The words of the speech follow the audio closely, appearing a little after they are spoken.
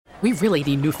We really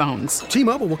need new phones.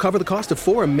 T-Mobile will cover the cost of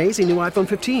 4 amazing new iPhone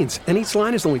 15s, and each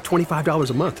line is only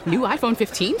 $25 a month. New iPhone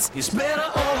 15s? It's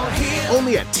better over here.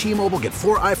 Only at T-Mobile, get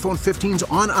 4 iPhone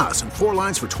 15s on us and 4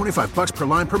 lines for $25 per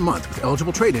line per month with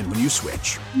eligible trade-in when you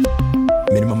switch.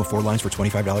 Minimum of 4 lines for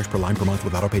 $25 per line per month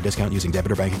with autopay discount using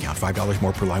debit or bank account. $5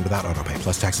 more per line without autopay,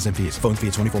 plus taxes and fees. Phone fee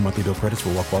at 24 monthly bill credits for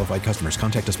well-qualified customers.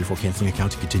 Contact us before canceling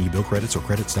account to continue bill credits or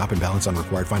credit stop and balance on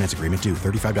required finance agreement due.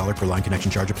 $35 per line connection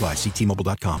charge applies. See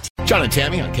T-Mobile.com. John and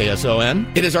Tammy on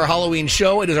KSON. It is our Halloween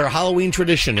show. It is our Halloween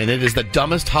tradition, and it is the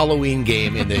dumbest Halloween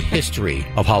game in the history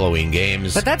of Halloween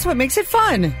games. But that's what makes it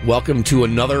fun. Welcome to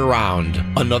another round,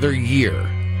 another year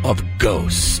of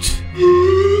Ghost.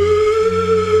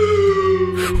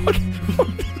 What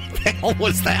the hell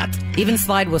was that? Even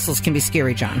slide whistles can be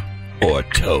scary, John. Or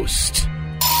toast.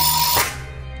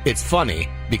 It's funny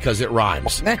because it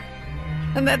rhymes.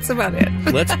 And that's about it.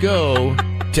 Let's go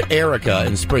to Erica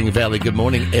in Spring Valley. Good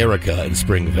morning, Erica in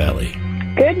Spring Valley.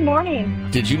 Good morning.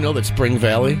 Did you know that Spring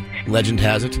Valley, legend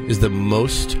has it, is the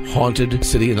most haunted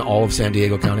city in all of San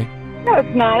Diego County? No,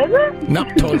 it's not, is it? No,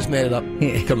 totally just made it up.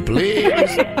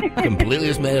 Completely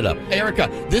just made it up. Erica,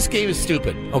 this game is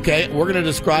stupid, okay? We're going to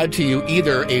describe to you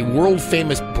either a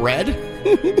world-famous bread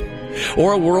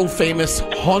or a world-famous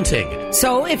haunting.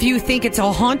 So if you think it's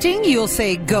a haunting, you'll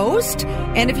say ghost.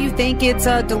 And if you think it's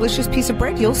a delicious piece of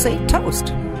bread, you'll say toast.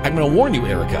 I'm going to warn you,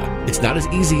 Erica. It's not as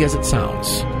easy as it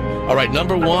sounds. All right,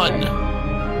 number one,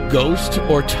 ghost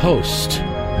or toast?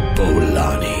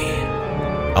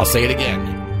 Bolani. I'll say it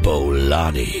again.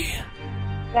 Bolani.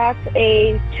 That's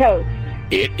a toast.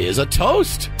 It is a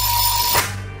toast.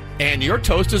 And your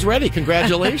toast is ready.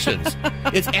 Congratulations.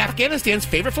 It's Afghanistan's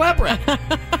favorite flatbread.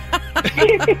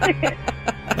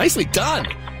 Nicely done.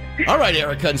 All right,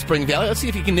 Erica in Spring Valley. Let's see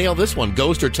if you can nail this one.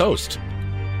 Ghost or toast?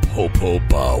 Popo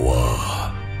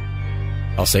Bawa.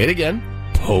 I'll say it again.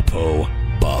 Popo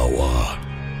Bawa.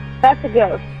 That's a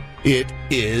ghost. It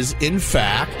is, in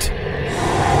fact,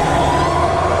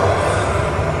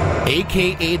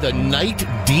 a.k.a. the night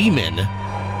demon.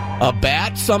 A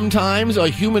bat sometimes, a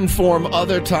human form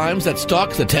other times that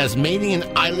stalks the Tasmanian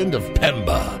island of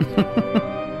Pemba.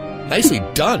 Nicely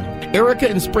done. Erica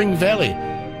in Spring Valley.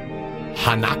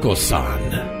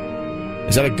 Hanako-san.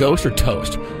 Is that a ghost or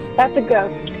toast? That's a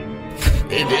ghost.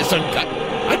 It is.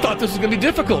 I thought this was going to be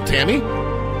difficult, Tammy.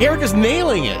 Erica's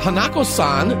nailing it.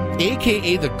 Hanako-san,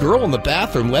 a.k.a. the girl in the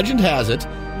bathroom. Legend has it,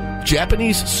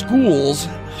 Japanese schools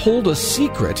hold a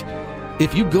secret.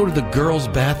 If you go to the girls'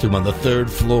 bathroom on the 3rd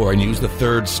floor and use the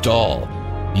 3rd stall,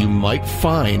 you might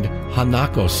find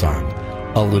Hanako-san,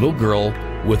 a little girl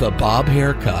with a bob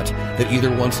haircut that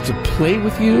either wants to play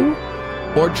with you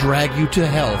or drag you to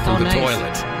hell through the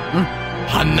toilet.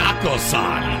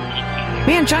 Hanako-san.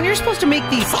 Man, John, you're supposed to make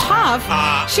these tough.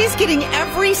 She's getting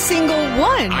every single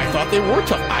one. I thought they were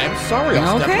tough. I am sorry.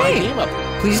 I'll step my game up.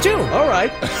 Please do. All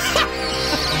right.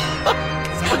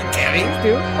 Tammy.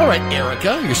 All right,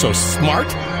 Erica, you're so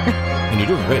smart. And you're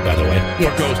doing great, by the way.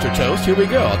 Yes. For Ghost or Toast, here we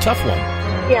go. A tough one.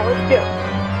 Yeah, let's do it.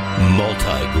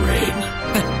 Multi-grain.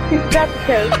 That's a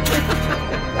toast.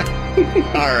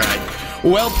 All right.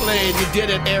 Well played. You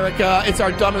did it, Erica. It's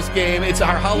our dumbest game. It's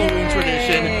our Halloween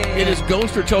tradition. It is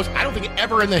Ghost or Toast. I don't think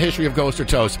ever in the history of Ghost or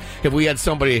Toast have we had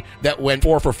somebody that went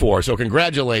 4 for 4. So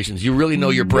congratulations. You really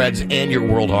know your breads and your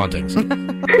world hauntings. Thank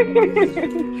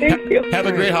you. Have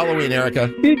a great Halloween,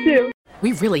 Erica. You too.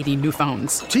 We really need new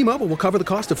phones. T-Mobile will cover the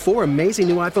cost of 4 amazing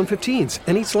new iPhone 15s,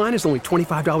 and each line is only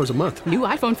 $25 a month. New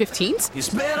iPhone 15s? It's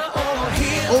better over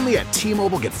here. Only at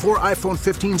T-Mobile, get 4 iPhone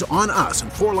 15s on us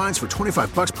and 4 lines for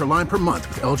 $25 per line per month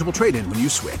with eligible trade-in when you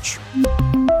switch.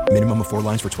 Minimum of 4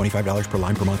 lines for $25 per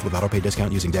line per month with autopay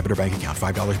discount using debit or bank account.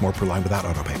 $5 more per line without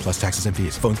autopay, plus taxes and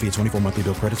fees. Phone fee at 24 monthly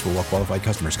bill credits for well-qualified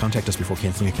customers. Contact us before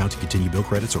canceling account to continue bill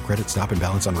credits or credit stop and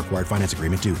balance on required finance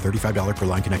agreement due. $35 per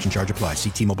line connection charge applies. See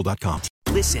T-Mobile.com.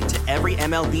 Listen to every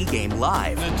MLB game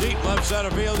live. In the deep left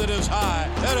center field, it is high,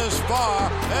 it is far,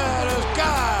 it is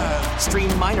gone.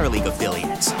 Stream minor league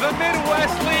affiliates. The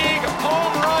Midwest League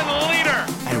home run leader.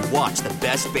 And watch the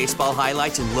best baseball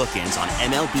highlights and look-ins on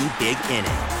MLB Big Inning.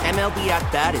 MLB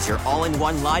At Bat is your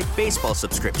all-in-one live baseball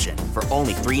subscription for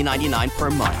only $3.99 per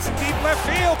month. Deep left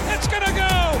field, it's gonna go.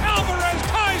 Alvarez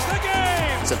ties the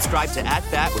game. Subscribe to At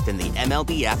Bat within the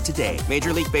MLB app today.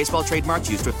 Major League Baseball trademarks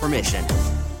used with permission.